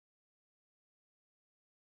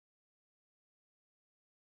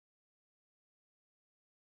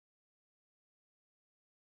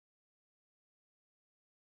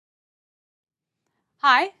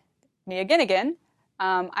Hi, me again.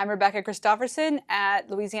 I'm Rebecca Christofferson at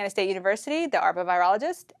Louisiana State University, the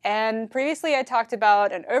arbovirologist, and previously I talked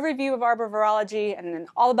about an overview of arbovirology and then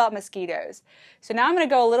all about mosquitoes. So now I'm going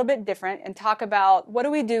to go a little bit different and talk about what do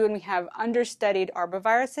we do when we have understudied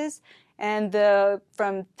arboviruses and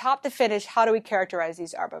from top to finish, how do we characterize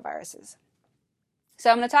these arboviruses. So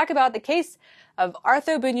I'm going to talk about the case of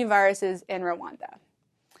Orthobunyaviruses in Rwanda.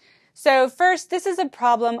 So first, this is a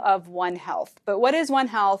problem of One Health. But what is One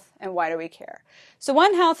Health and why do we care? So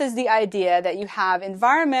One Health is the idea that you have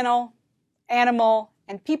environmental, animal,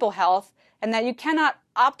 and people health, and that you cannot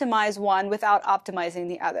optimize one without optimizing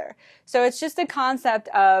the other. So it's just a concept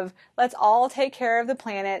of let's all take care of the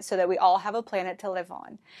planet so that we all have a planet to live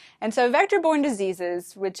on. And so vector-borne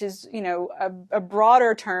diseases, which is, a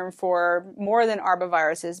broader term for more than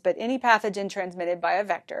arboviruses, but any pathogen transmitted by a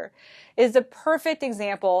vector, is the perfect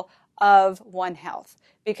example of One Health,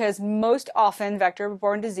 because most often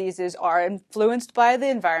vector-borne diseases are influenced by the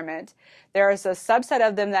environment. There is a subset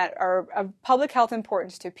of them that are of public health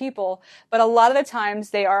importance to people, but a lot of the times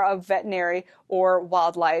they are of veterinary or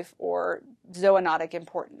wildlife or zoonotic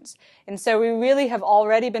importance. And so we really have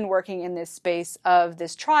already been working in this space of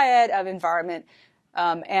this triad of environment,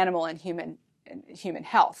 animal, and human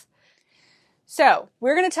health. So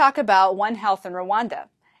we're going to talk about One Health in Rwanda.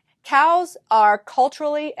 Cows are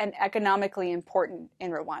culturally and economically important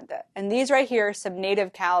in Rwanda. And these right here are some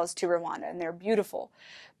native cows to Rwanda, and they're beautiful.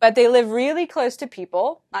 But they live really close to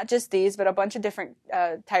people, not just these, but a bunch of different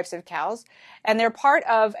types of cows. And they're part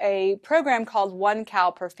of a program called One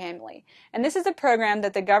Cow Per Family. And this is a program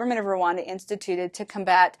that the government of Rwanda instituted to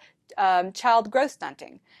combat child growth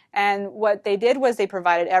stunting. And what they did was they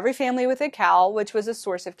provided every family with a cow, which was a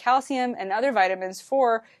source of calcium and other vitamins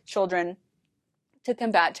for children to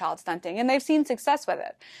combat child stunting, and they've seen success with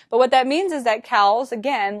it. But what that means is that cows,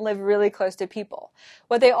 again, live really close to people.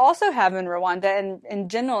 What they also have in Rwanda and in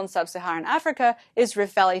general in sub-Saharan Africa is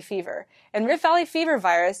Rift Valley fever. And Rift Valley fever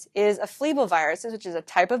virus is a fleabovirus, which is a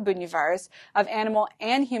type of bunyavirus of animal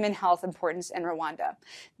and human health importance in Rwanda.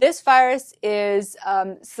 This virus is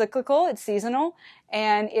cyclical, it's seasonal,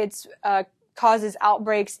 and it's causes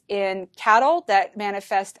outbreaks in cattle that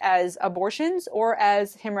manifest as abortions or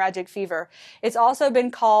as hemorrhagic fever. It's also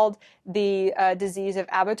been called the disease of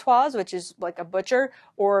abattoirs, which is like a butcher,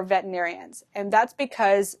 or veterinarians. And that's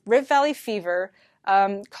because Rift Valley fever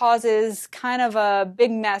causes kind of a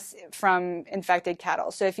big mess from infected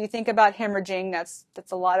cattle. So if you think about hemorrhaging,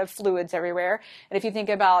 that's a lot of fluids everywhere. And if you think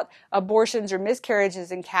about abortions or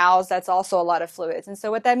miscarriages in cows, that's also a lot of fluids. And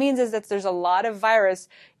so what that means is that there's a lot of virus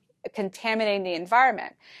contaminating the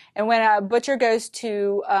environment. And when a butcher goes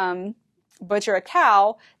to butcher a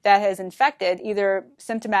cow that has infected, either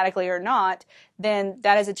symptomatically or not, then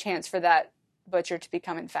that is a chance for that butcher to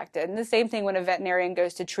become infected. And the same thing when a veterinarian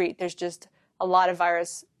goes to treat, there's just a lot of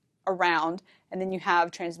virus around, and then you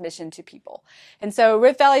have transmission to people. And so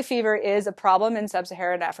Rift Valley fever is a problem in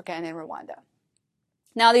sub-Saharan Africa and in Rwanda.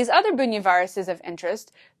 Now these other bunyaviruses of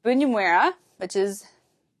interest, Bunyamwera, which is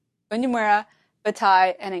Bunyamwera,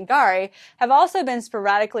 Batai and Ngari, have also been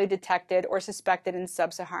sporadically detected or suspected in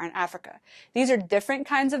sub-Saharan Africa. These are different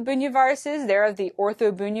kinds of bunyaviruses. They're of the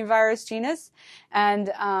Orthobunyavirus genus, and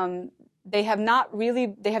they have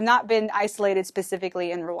not been isolated specifically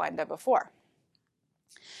in Rwanda before.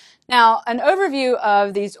 Now, an overview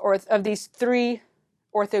of these three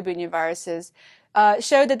Orthobunyaviruses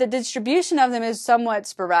showed that the distribution of them is somewhat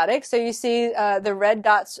sporadic. So you see the red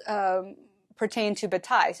dots pertain to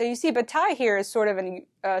Batai. So you see Batai here is sort of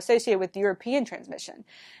associated with European transmission.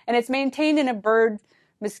 And it's maintained in a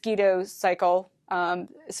bird-mosquito cycle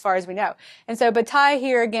as far as we know. And so Batai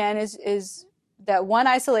here again is that one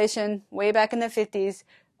isolation way back in the 50s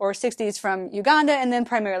or 60s from Uganda and then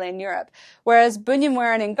primarily in Europe. Whereas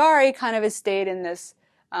Bunyamwera and Ngari kind of has stayed in this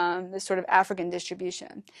sort of African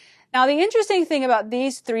distribution. Now the interesting thing about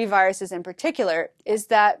these three viruses in particular is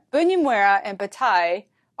that Bunyamwera and Batai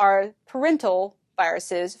are parental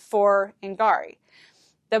viruses for Ngari.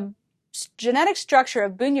 The genetic structure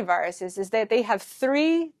of bunyaviruses is that they have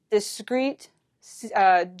three discrete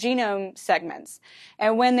genome segments.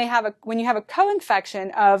 And when you have a co-infection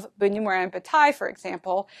of Bunyamwera and Batai, for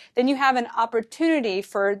example, then you have an opportunity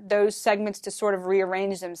for those segments to sort of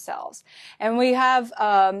rearrange themselves. And we have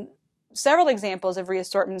several examples of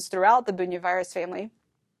reassortments throughout the bunyavirus family.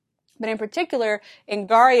 But in particular,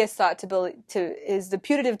 Ngari is thought is the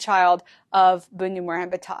putative child of Bunyamwera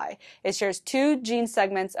and Batai. It shares two gene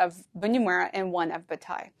segments of Bunyamwera and one of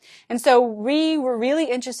Batai. And so we were really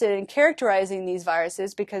interested in characterizing these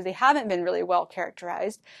viruses because they haven't been really well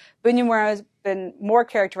characterized. Bunyamwera has been more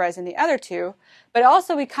characterized than the other two, but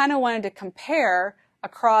also we kind of wanted to compare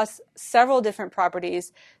across several different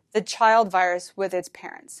properties the child virus with its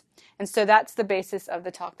parents. And so that's the basis of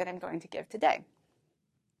the talk that I'm going to give today.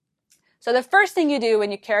 So the first thing you do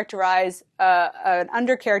when you characterize an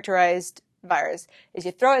undercharacterized virus is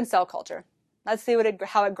you throw it in cell culture. Let's see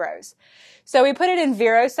how it grows. So we put it in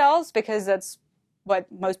viro cells because that's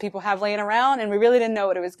what most people have laying around, and we really didn't know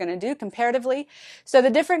what it was going to do comparatively. So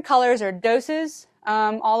the different colors are doses,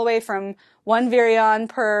 all the way from 1 virion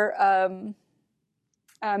per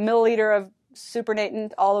milliliter of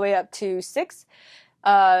supernatant all the way up to 6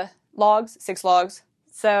 logs.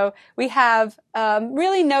 So we have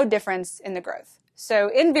really no difference in the growth. So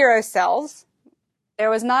in viro cells, there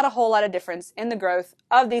was not a whole lot of difference in the growth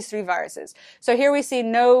of these 3 viruses. So here we see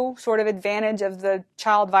no sort of advantage of the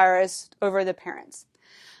child virus over the parents.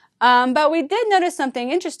 But we did notice something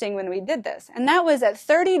interesting when we did this, and that was at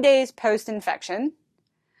 30 days post-infection,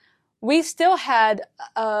 we still had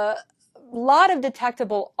a lot of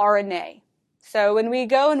detectable RNA. So when we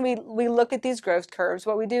go and we look at these growth curves,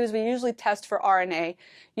 what we do is we usually test for RNA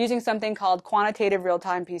using something called quantitative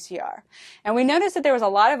real-time PCR. And we noticed that there was a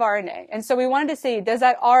lot of RNA. And so we wanted to see, does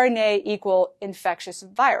that RNA equal infectious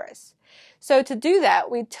virus? So to do that,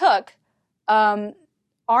 we took we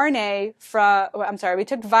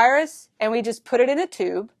took virus and we just put it in a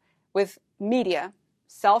tube with media,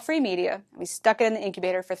 cell-free media, and we stuck it in the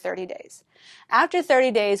incubator for 30 days. After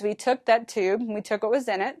 30 days, we took that tube and we took what was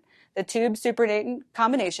in it, the tube supernatant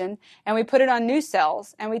combination, and we put it on new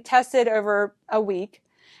cells, and we tested over a week,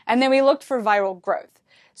 and then we looked for viral growth.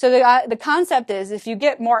 So the concept is if you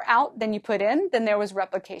get more out than you put in, then there was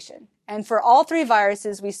replication. And for all 3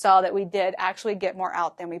 viruses, we saw that we did actually get more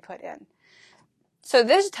out than we put in. So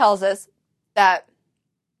this tells us that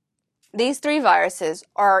these 3 viruses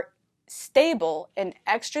are stable in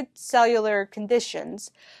extracellular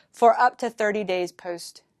conditions for up to 30 days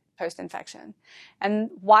post-infection.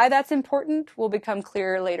 And why that's important will become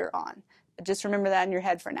clearer later on. But just remember that in your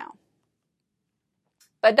head for now.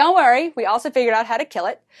 But don't worry, we also figured out how to kill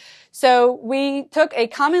it. So we took a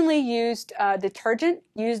commonly used detergent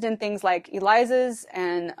used in things like ELISAs,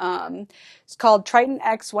 and it's called Triton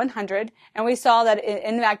X100, and we saw that it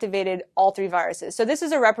inactivated all 3 viruses. So this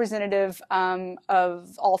is a representative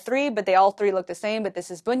of all 3, but they all 3 look the same, but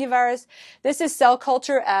this is Bunyavirus. This is cell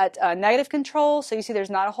culture at negative control, so you see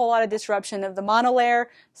there's not a whole lot of disruption of the monolayer.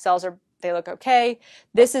 Cells they look okay.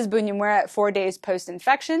 This is Bunyamwera at 4 days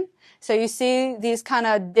post-infection. So you see these kind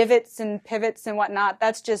of divots and pivots and whatnot.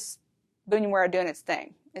 That's just Bunyamwera doing its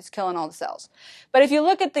thing. It's killing all the cells. But if you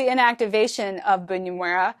look at the inactivation of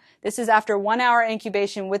Bunyamwera, this is after 1 hour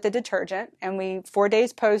incubation with the detergent, and 4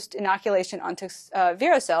 days post-inoculation onto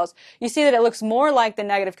viro cells, you see that it looks more like the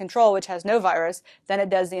negative control, which has no virus, than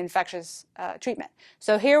it does the infectious treatment.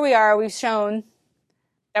 So here we are. We've shown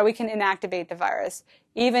that we can inactivate the virus.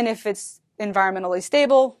 Even if it's environmentally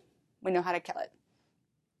stable, we know how to kill it.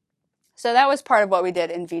 So that was part of what we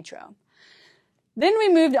did in vitro. Then we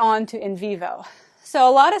moved on to in vivo. So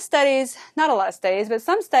a lot of studies, not a lot of studies, but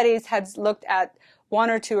some studies had looked at 1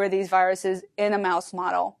 or 2 of these viruses in a mouse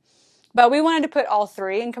model. But we wanted to put all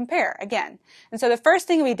 3 and compare again. And so the first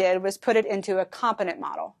thing we did was put it into a competent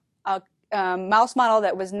model, a mouse model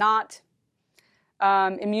that was not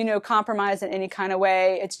immunocompromised in any kind of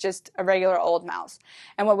way. It's just a regular old mouse.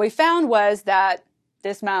 And what we found was that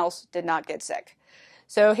this mouse did not get sick.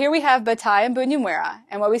 So here we have Batai and Bunyamwera.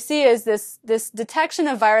 And what we see is this detection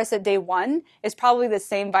of virus at day 1 is probably the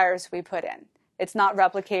same virus we put in. It's not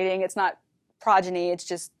replicating. It's not progeny.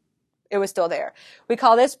 It was still there. We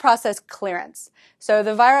call this process clearance. So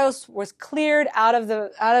the virus was cleared out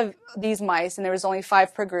of these mice, and there was only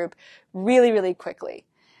 5 per group, really, really quickly.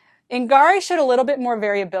 Ngari showed a little bit more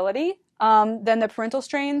variability than the parental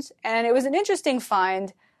strains, and it was an interesting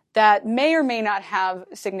find that may or may not have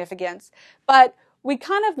significance. But we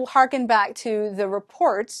kind of harken back to the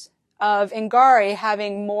reports of Ngari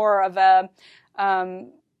having more of a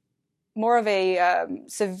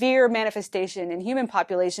severe manifestation in human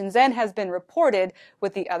populations than has been reported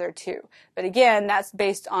with the other 2. But again, that's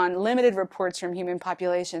based on limited reports from human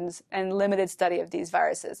populations and limited study of these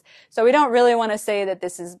viruses. So we don't really want to say that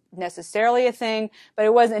this is necessarily a thing, but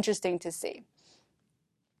it was interesting to see.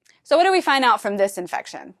 So what do we find out from this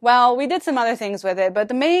infection? Well, we did some other things with it, but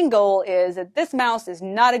the main goal is that this mouse is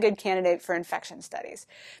not a good candidate for infection studies,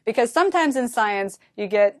 because sometimes in science you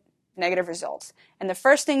get negative results. And the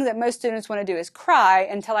first thing that most students want to do is cry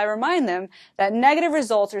until I remind them that negative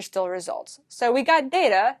results are still results. So we got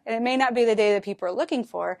data, and it may not be the data that people are looking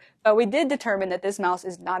for, but we did determine that this mouse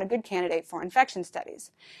is not a good candidate for infection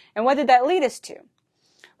studies. And what did that lead us to?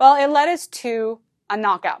 Well, it led us to a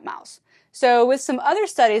knockout mouse. So with some other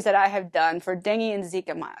studies that I have done for dengue and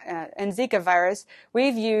Zika virus,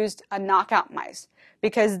 we've used knockout mice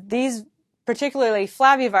because these particularly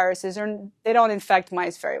flaviviruses they don't infect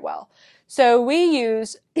mice very well. So we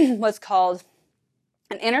use what's called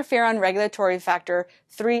an interferon regulatory factor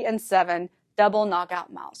 3 and 7 double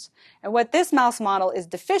knockout mouse. And what this mouse model is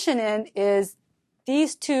deficient in is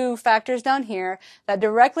these two factors down here that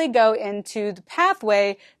directly go into the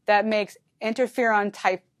pathway that makes interferon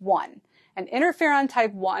type 1. And interferon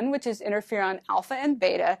type 1, which is interferon alpha and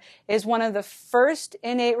beta, is one of the first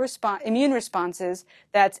innate immune responses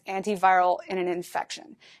that's antiviral in an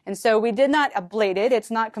infection. And so we did not ablate it.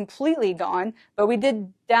 It's not completely gone, but we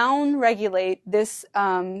did down-regulate this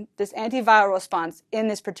antiviral response in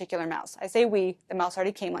this particular mouse. I say we, the mouse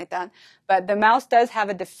already came like that, but the mouse does have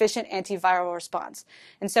a deficient antiviral response.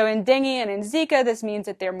 And so in dengue and in Zika, this means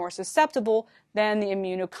that they're more susceptible than the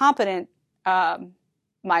immunocompetent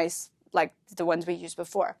mice, like the ones we used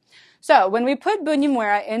before. So when we put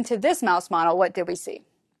Bunyamwera into this mouse model, what did we see?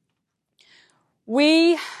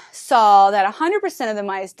 We saw that 100% of the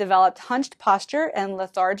mice developed hunched posture and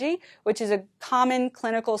lethargy, which is a common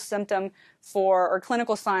clinical symptom or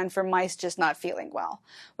clinical sign for mice just not feeling well.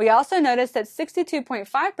 We also noticed that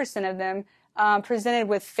 62.5% of them presented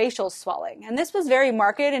with facial swelling. And this was very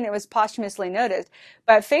marked and it was posthumously noted.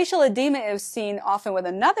 But facial edema is seen often with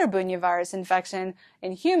another Bunyavirus infection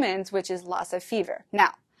in humans, which is Lassa fever.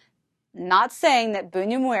 Now, not saying that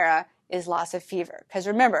Bunyamwera is Lassa fever, because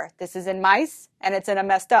remember, this is in mice and it's in a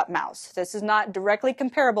messed up mouse. This is not directly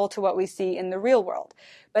comparable to what we see in the real world.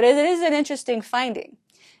 But it is an interesting finding.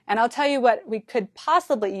 And I'll tell you what we could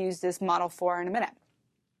possibly use this model for in a minute.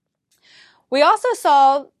 We also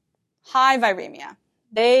saw high viremia.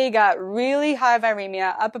 They got really high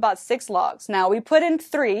viremia, up about 6 logs. Now, we put in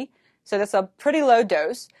 3, so that's a pretty low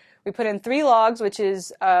dose. We put in 3 logs, which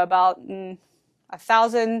is about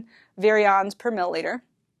 1,000 virions per milliliter.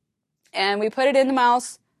 And we put it in the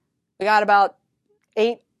mouse. We got about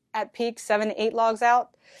 8 at peak, 7 to 8 logs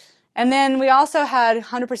out. And then we also had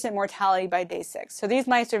 100% mortality by day 6. So these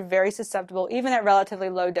mice are very susceptible, even at relatively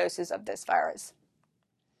low doses of this virus.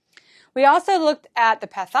 We also looked at the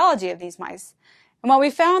pathology of these mice. And what we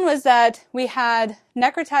found was that we had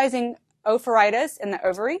necrotizing ophiritis in the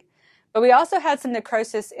ovary, but we also had some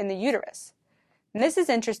necrosis in the uterus. And this is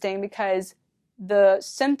interesting because the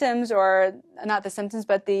symptoms, or not the symptoms,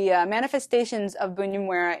 but the manifestations of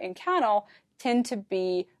Bunyamwera in cattle tend to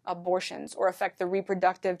be abortions or affect the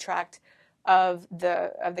reproductive tract of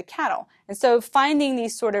the cattle. And so finding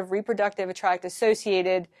these sort of reproductive tract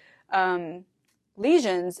associated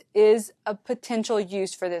lesions is a potential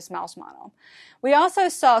use for this mouse model. We also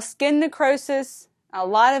saw skin necrosis, a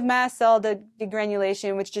lot of mast cell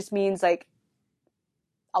degranulation, which just means like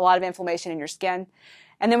a lot of inflammation in your skin.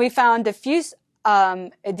 And then we found diffuse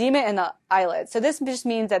edema in the eyelid. So this just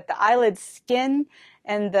means that the eyelid skin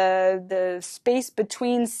and the space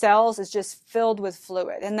between cells is just filled with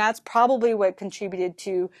fluid. And that's probably what contributed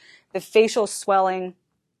to the facial swelling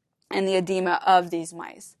and the edema of these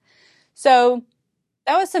mice. So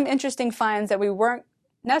that was some interesting finds that we weren't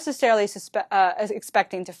necessarily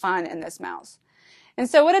expecting to find in this mouse. And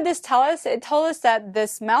so what did this tell us? It told us that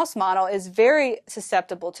this mouse model is very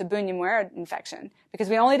susceptible to Bunyamwera infection because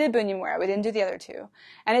we only did Bunyamwera, we didn't do the other two.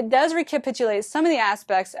 And it does recapitulate some of the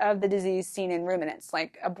aspects of the disease seen in ruminants,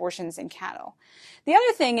 like abortions in cattle. The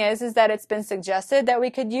other thing is that it's been suggested that we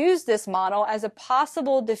could use this model as a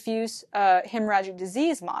possible diffuse hemorrhagic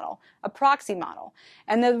disease model, a proxy model.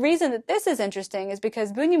 And the reason that this is interesting is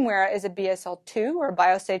because Bunyamwera is a BSL-2 or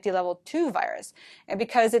biosafety level 2 virus, and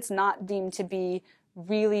because it's not deemed to be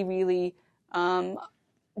really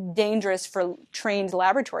dangerous for trained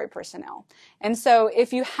laboratory personnel. And so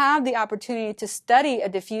if you have the opportunity to study a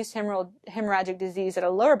diffuse hemorrhagic disease at a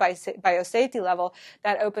lower biosafety level,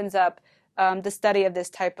 that opens up the study of this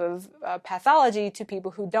type of pathology to people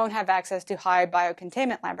who don't have access to high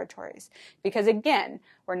biocontainment laboratories. Because again,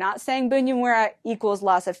 we're not saying Bunyamwera equals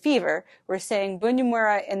Lassa fever. We're saying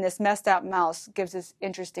Bunyamwera in this messed up mouse gives us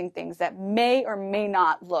interesting things that may or may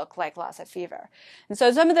not look like Lassa fever. And so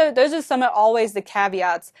those are always the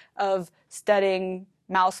caveats of studying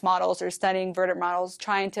mouse models or studying vertebrate models,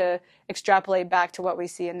 trying to extrapolate back to what we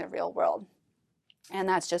see in the real world. And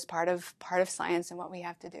that's just part of science and what we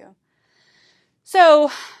have to do.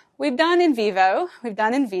 So we've done in vivo, we've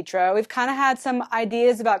done in vitro, we've kind of had some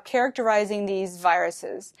ideas about characterizing these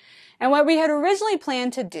viruses. And what we had originally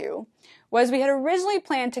planned to do was we had originally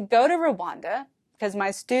planned to go to Rwanda, because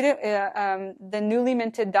my student, the newly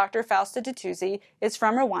minted Dr. Fausta Tutuzzi, is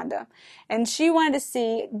from Rwanda, and she wanted to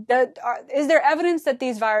see is there evidence that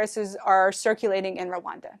these viruses are circulating in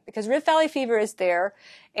Rwanda? Because Rift Valley fever is there,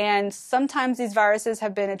 and sometimes these viruses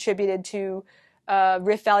have been attributed to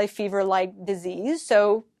Rift Valley fever-like disease.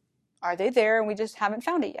 So are they there? And we just haven't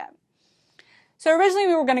found it yet. So originally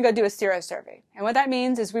we were going to go do a serosurvey, and what that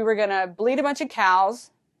means is we were going to bleed a bunch of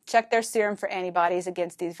cows, check their serum for antibodies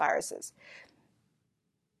against these viruses.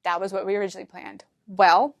 That was what we originally planned.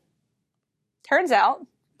 Well, turns out,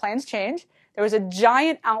 plans change. There was a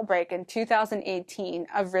giant outbreak in 2018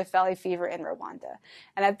 of Rift Valley fever in Rwanda.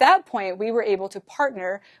 And at that point, we were able to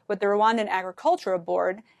partner with the Rwandan Agricultural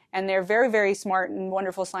Board and their very, very smart and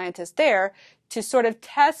wonderful scientists there to sort of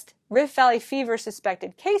test Rift Valley fever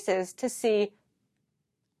suspected cases to see,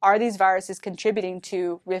 are these viruses contributing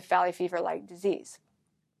to Rift Valley fever-like disease?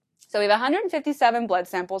 So we have 157 blood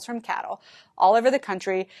samples from cattle all over the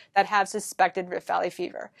country that have suspected Rift Valley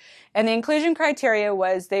fever. And the inclusion criteria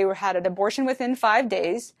was they had an abortion within 5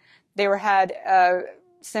 days, they had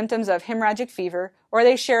symptoms of hemorrhagic fever, or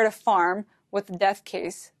they shared a farm with a death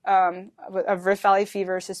case of Rift Valley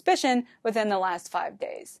fever suspicion within the last 5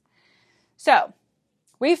 days. So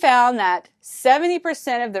we found that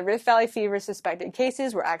 70% of the Rift Valley fever suspected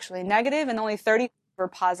cases were actually negative and only 30% were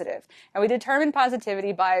positive. And we determined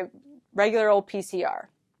positivity by regular old PCR.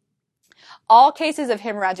 All cases of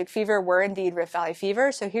hemorrhagic fever were indeed Rift Valley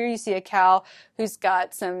fever. So here you see a cow who's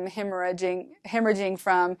got some hemorrhaging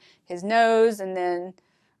from his nose and then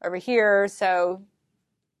over here. So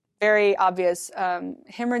very obvious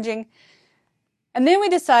hemorrhaging. And then we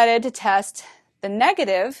decided to test the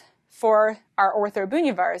negative for our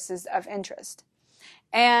Orthobunyaviruses of interest.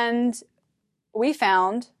 And we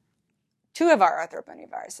found 2 of our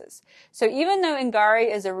Orthobunyaviruses. So even though Ngari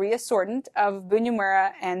is a reassortant of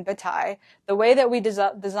Bunyamwera and Batai, the way that we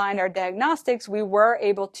designed our diagnostics, we were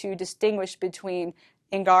able to distinguish between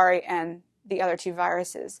Ngari and the other 2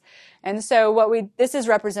 viruses. And so this is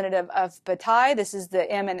representative of Batai. This is the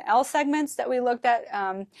M and L segments that we looked at.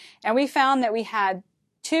 And we found that we had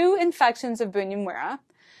 2 infections of Bunyamwera,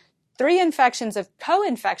 3 infections of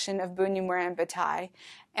co-infection of Bunyamwera and Batai,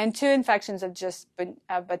 and 2 infections of just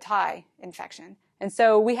Batai infection. And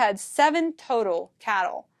so we had 7 total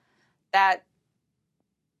cattle that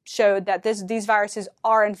showed that these viruses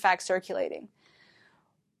are in fact circulating.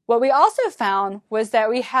 What we also found was that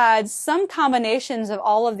we had some combinations of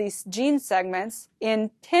all of these gene segments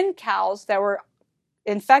in 10 cows that were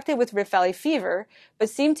infected with Rift Valley fever, but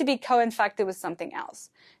seemed to be co-infected with something else.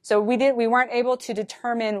 So we weren't able to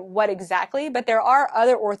determine what exactly, but there are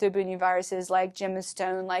other Orthobunyaviruses like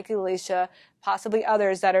gemstone, like Elisha, possibly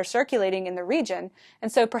others that are circulating in the region.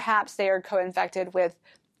 And so perhaps they are co-infected with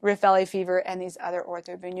Rift Valley fever and these other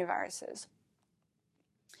Orthobunyaviruses.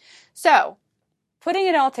 So, putting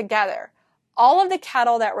it all together, all of the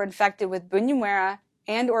cattle that were infected with Bunyamwera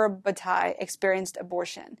and or Batai experienced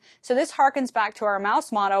abortion. So this harkens back to our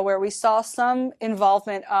mouse model where we saw some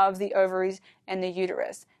involvement of the ovaries and the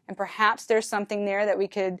uterus. And perhaps there's something there that we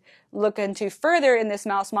could look into further in this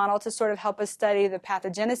mouse model to sort of help us study the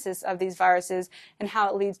pathogenesis of these viruses and how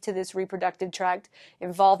it leads to this reproductive tract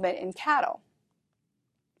involvement in cattle.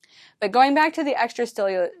 But going back to the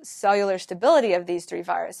extracellular stability of these 3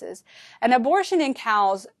 viruses, an abortion in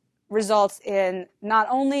cows results in not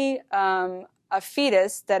only a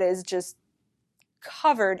fetus that is just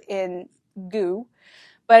covered in goo,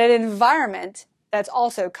 but an environment that's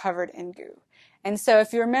also covered in goo. And so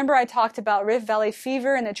if you remember, I talked about Rift Valley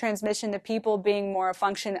fever and the transmission to people being more a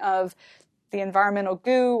function of the environmental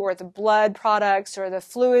goo or the blood products or the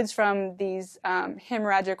fluids from these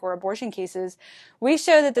hemorrhagic or abortion cases. We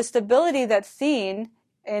show that the stability that's seen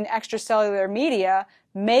in extracellular media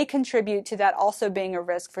may contribute to that also being a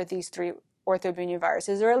risk for these 3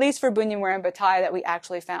 Orthobunyaviruses, or at least for Bunyamwera and Batai that we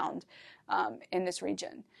actually found in this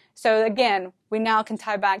region. So again, we now can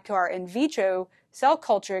tie back to our in vitro cell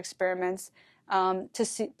culture experiments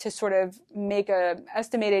to sort of make an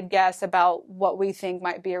estimated guess about what we think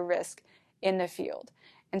might be a risk in the field.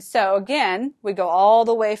 And so again, we go all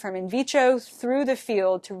the way from in vitro through the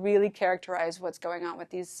field to really characterize what's going on with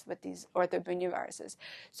these Orthobunyaviruses.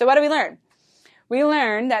 So what do we learn? We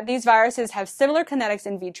learned that these viruses have similar kinetics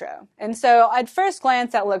in vitro. And so at first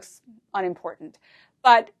glance, that looks unimportant.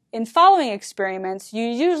 But in following experiments, you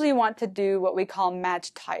usually want to do what we call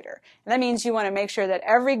match titer. And that means you want to make sure that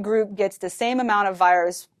every group gets the same amount of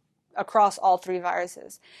virus across all 3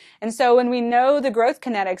 viruses. And so when we know the growth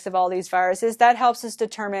kinetics of all these viruses, that helps us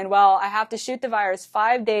determine, well, I have to shoot the virus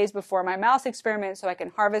 5 days before my mouse experiment so I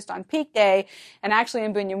can harvest on peak day. And actually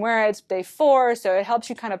in Bunyamwera, it's day 4, so it helps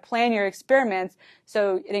you kind of plan your experiments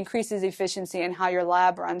so it increases efficiency in how your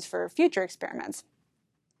lab runs for future experiments.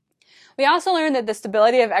 We also learned that the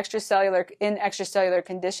stability of extracellular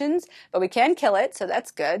conditions, but we can kill it, so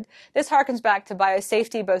that's good. This harkens back to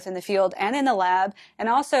biosafety both in the field and in the lab, and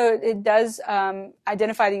also it does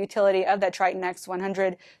identify the utility of that Triton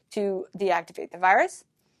X100 to deactivate the virus.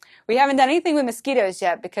 We haven't done anything with mosquitoes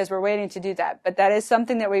yet because we're waiting to do that, but that is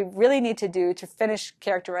something that we really need to do to finish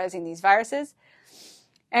characterizing these viruses.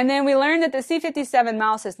 And then we learned that the C57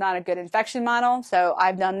 mouse is not a good infection model, so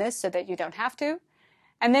I've done this so that you don't have to.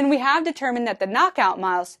 And then we have determined that the knockout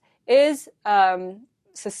mouse is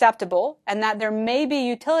susceptible and that there may be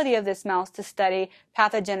utility of this mouse to study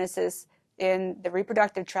pathogenesis in the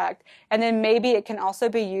reproductive tract. And then maybe it can also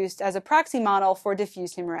be used as a proxy model for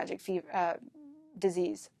diffuse hemorrhagic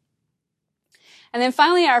disease. And then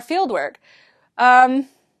finally, our field work.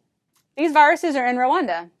 These viruses are in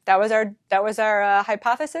Rwanda. That was our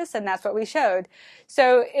hypothesis, and that's what we showed.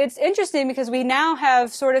 So it's interesting because we now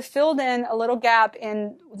have sort of filled in a little gap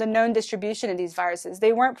in the known distribution of these viruses.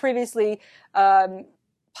 They weren't previously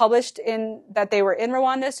published in that they were in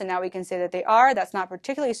Rwanda, so now we can say that they are. That's not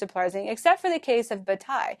particularly surprising, except for the case of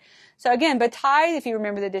Batai. So again, Batai, if you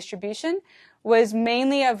remember the distribution, was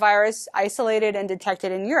mainly a virus isolated and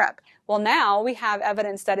detected in Europe. Well, now we have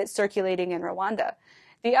evidence that it's circulating in Rwanda.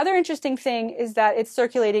 The other interesting thing is that it's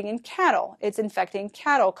circulating in cattle. It's infecting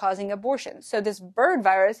cattle, causing abortion. So this bird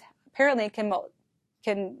virus apparently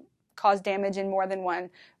can cause damage in more than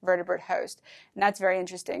one vertebrate host. And that's very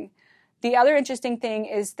interesting. The other interesting thing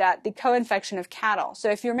is that the co-infection of cattle.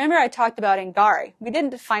 So if you remember, I talked about Ngari. We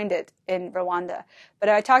didn't find it in Rwanda, but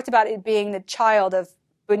I talked about it being the child of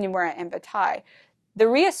Bunyamwera and Batai. The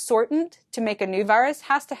reassortant to make a new virus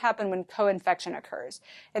has to happen when co-infection occurs.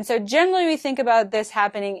 And so generally we think about this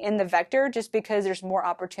happening in the vector just because there's more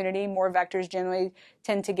opportunity. More vectors generally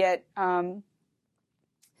tend to get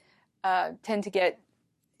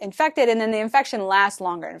infected, and then the infection lasts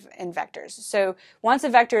longer in vectors. So once a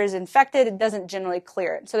vector is infected, it doesn't generally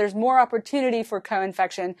clear it. So there's more opportunity for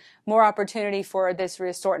co-infection, more opportunity for this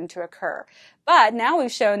reassortant to occur. But now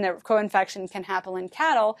we've shown that co-infection can happen in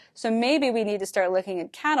cattle, so maybe we need to start looking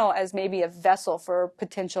at cattle as maybe a vessel for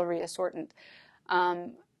potential reassortant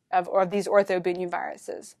of these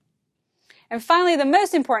orthobunyaviruses. And finally, the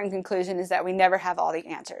most important conclusion is that we never have all the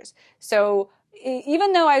answers. So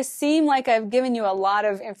even though I seem like I've given you a lot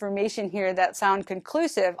of information here that sound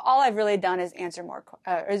conclusive, all I've really done is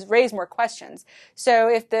raise more questions. So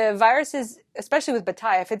if the virus is, especially with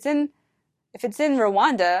Batai, if it's in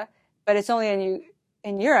Rwanda, but it's only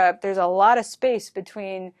in Europe, there's a lot of space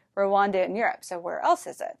between Rwanda and Europe. So where else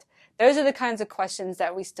is it? Those are the kinds of questions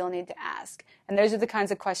that we still need to ask. And those are the kinds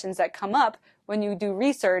of questions that come up when you do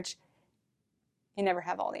research. You never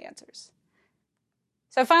have all the answers.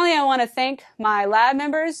 So finally, I want to thank my lab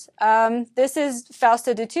members. This is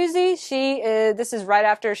Fausta Dutuzzi. This is right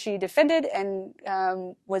after she defended and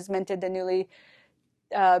was minted the newly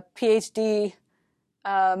PhD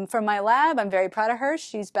from my lab. I'm very proud of her.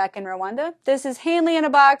 She's back in Rwanda. This is Hanley in a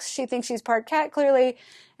box. She thinks she's part cat, clearly.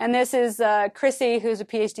 And this is Chrissy, who's a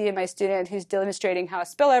PhD and my student, who's demonstrating how a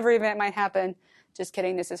spillover event might happen. Just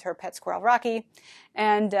kidding, this is her pet squirrel, Rocky.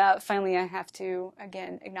 And finally, I have to,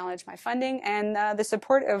 again, acknowledge my funding and the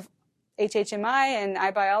support of HHMI and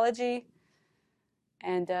iBiology.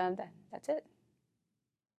 And that's it.